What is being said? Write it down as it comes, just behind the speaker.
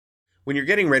When you're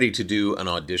getting ready to do an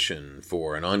audition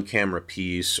for an on-camera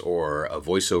piece or a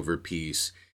voiceover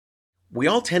piece, we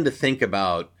all tend to think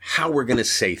about how we're going to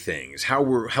say things, how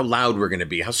loud we're going to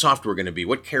be, how soft we're going to be,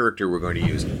 what character we're going to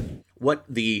use, what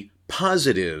the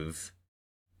positive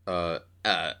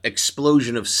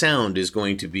explosion of sound is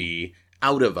going to be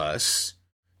out of us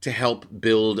to help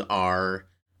build our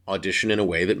audition in a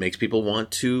way that makes people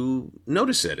want to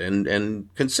notice it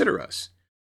and consider us.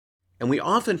 And we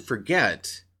often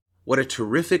forget what a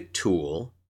terrific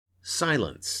tool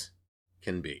silence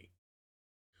can be.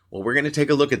 Well, we're going to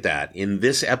take a look at that in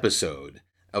this episode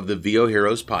of the VO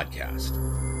Heroes podcast.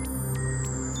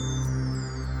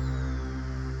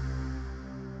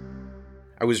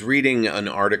 I was reading an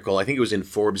article, I think it was in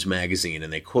Forbes magazine,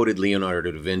 and they quoted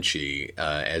Leonardo da Vinci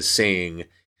as saying,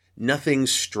 "Nothing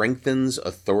strengthens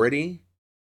authority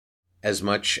as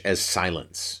much as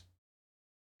silence."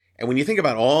 And when you think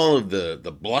about all of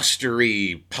the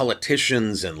blustery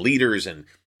politicians and leaders and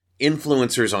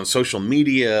influencers on social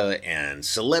media and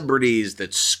celebrities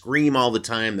that scream all the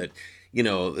time that, you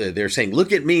know, they're saying,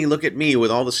 look at me, with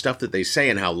all the stuff that they say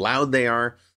and how loud they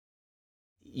are,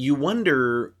 you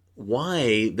wonder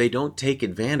why they don't take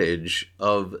advantage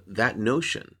of that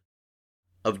notion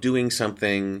of doing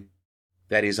something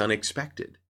that is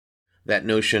unexpected, that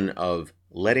notion of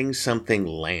letting something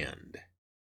land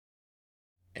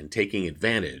and taking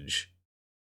advantage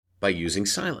by using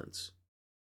silence.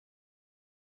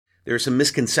 There are some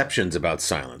misconceptions about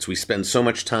silence. We spend so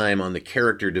much time on the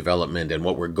character development and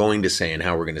what we're going to say and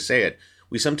how we're going to say it.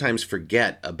 We sometimes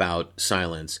forget about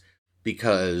silence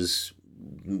because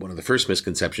one of the first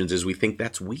misconceptions is we think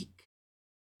that's weak.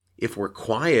 If we're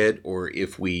quiet or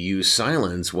if we use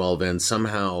silence, well, then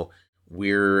somehow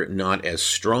we're not as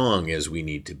strong as we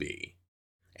need to be.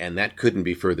 And that couldn't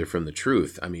be further from the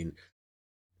truth. I mean,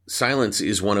 silence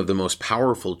is one of the most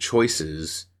powerful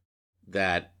choices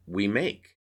that we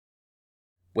make.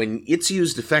 When it's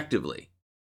used effectively,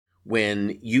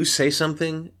 when you say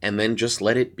something and then just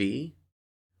let it be,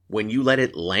 when you let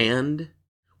it land,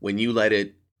 when you let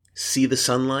it see the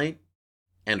sunlight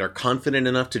and are confident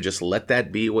enough to just let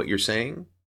that be what you're saying,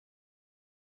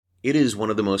 it is one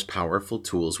of the most powerful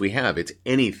tools we have. It's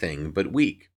anything but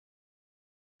weak.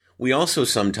 We also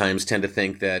sometimes tend to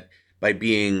think that by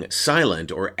being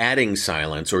silent or adding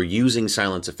silence or using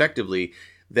silence effectively,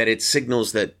 that it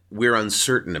signals that we're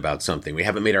uncertain about something. We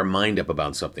haven't made our mind up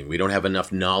about something. We don't have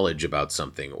enough knowledge about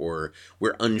something, or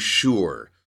we're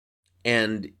unsure.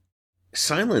 And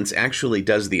silence actually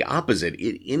does the opposite.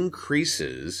 It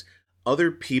increases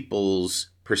other people's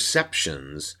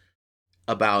perceptions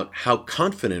about how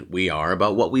confident we are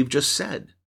about what we've just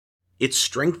said. It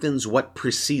strengthens what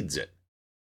precedes it.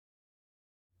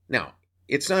 Now,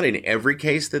 it's not in every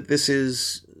case that this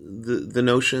is the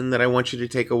notion that I want you to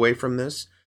take away from this.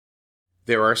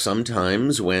 There are some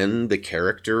times when the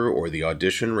character or the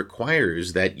audition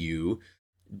requires that you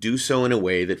do so in a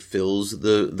way that fills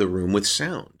the room with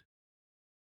sound.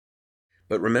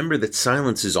 But remember that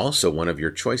silence is also one of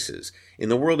your choices. In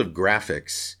the world of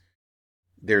graphics,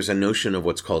 there's a notion of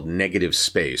what's called negative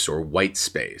space or white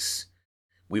space.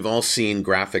 We've all seen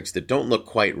graphics that don't look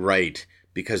quite right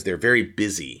because they're very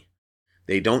busy.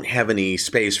 They don't have any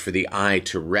space for the eye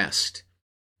to rest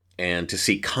and to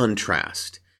see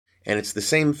contrast. And it's the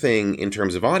same thing in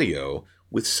terms of audio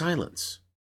with silence.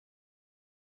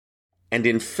 And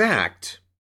in fact,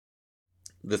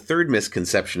 the third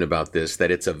misconception about this,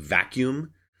 that it's a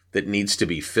vacuum that needs to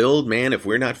be filled, man, if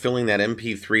we're not filling that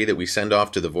MP3 that we send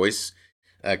off to the voice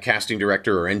casting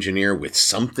director or engineer with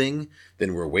something,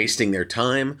 then we're wasting their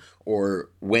time. Or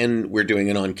when we're doing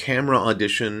an on-camera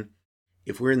audition,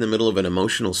 if we're in the middle of an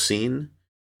emotional scene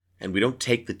and we don't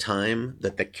take the time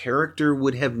that the character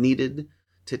would have needed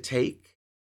to take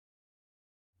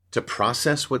to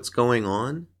process what's going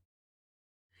on,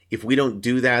 if we don't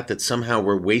do that, that somehow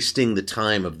we're wasting the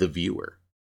time of the viewer.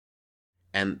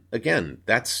 And again,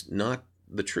 that's not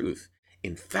the truth.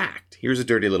 In fact, here's a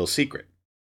dirty little secret.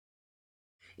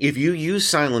 If you use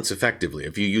silence effectively,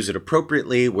 if you use it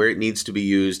appropriately where it needs to be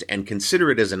used and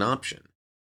consider it as an option,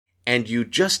 and you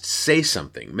just say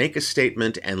something, make a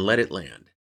statement, and let it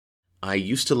land. I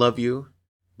used to love you,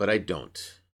 but I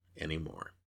don't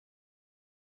anymore.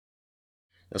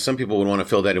 Now, some people would want to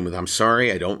fill that in with, I'm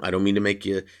sorry, I don't mean to make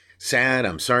you sad,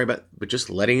 I'm sorry, but just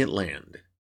letting it land.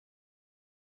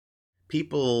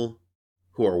 People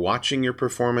who are watching your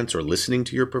performance or listening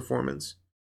to your performance,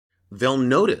 they'll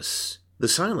notice the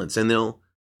silence and they'll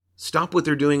stop what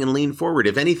they're doing and lean forward.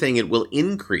 If anything, it will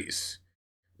increase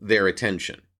their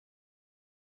attention.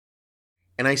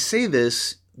 And I say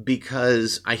this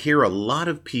because I hear a lot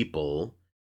of people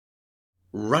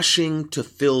rushing to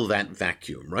fill that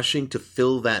vacuum, rushing to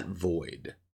fill that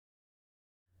void,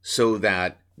 so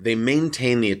that they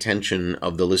maintain the attention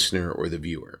of the listener or the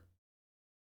viewer.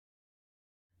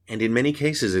 And in many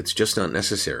cases, it's just not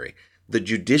necessary. The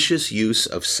judicious use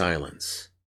of silence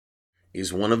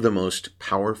is one of the most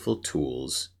powerful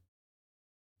tools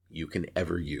you can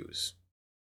ever use.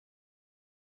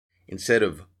 Instead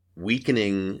of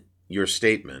weakening your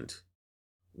statement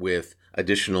with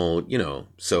additional,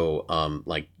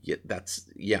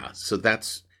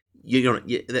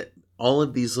 all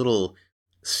of these little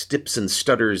stips and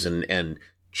stutters and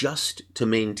just to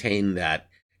maintain that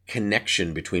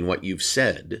connection between what you've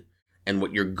said and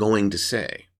what you're going to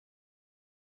say.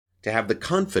 To have the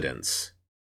confidence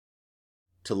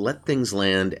to let things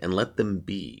land and let them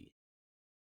be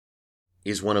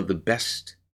is one of the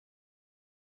best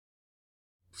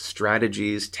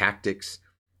strategies, tactics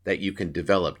that you can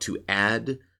develop to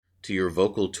add to your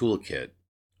vocal toolkit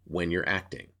when you're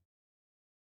acting,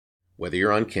 whether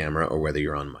you're on camera or whether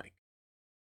you're on mic.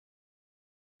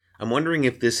 I'm wondering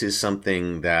if this is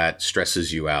something that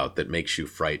stresses you out, that makes you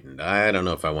frightened. I don't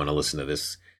know if I want to listen to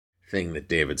this thing that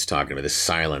David's talking about, this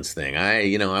silence thing. I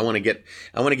want to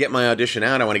get my audition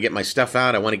out. I want to get my stuff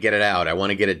out. I want to get it out. I want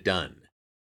to get it done.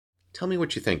 Tell me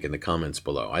what you think in the comments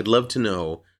below. I'd love to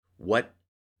know what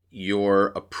your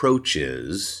approach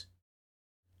is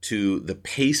to the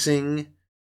pacing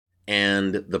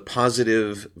and the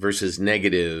positive versus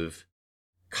negative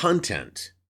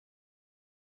content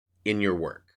in your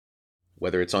work,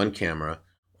 whether it's on camera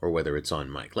or whether it's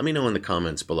on mic. Let me know in the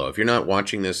comments below. If you're not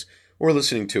watching this or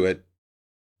listening to it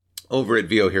over at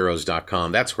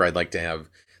voheroes.com, that's where I'd like to have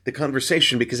the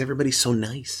conversation, because everybody's so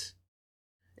nice.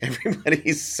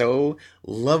 Everybody's so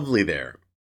lovely there.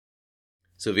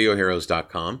 So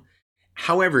voheroes.com.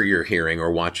 However you're hearing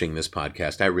or watching this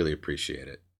podcast, I really appreciate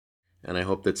it. And I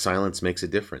hope that silence makes a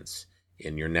difference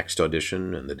in your next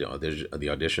audition and the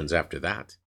auditions after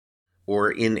that,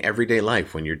 or in everyday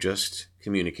life when you're just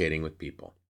communicating with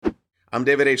people. I'm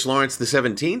David H. Lawrence the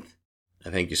 17th. I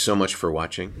thank you so much for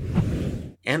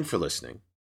watching and for listening.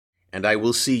 And I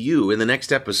will see you in the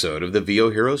next episode of the VO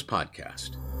Heroes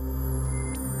podcast.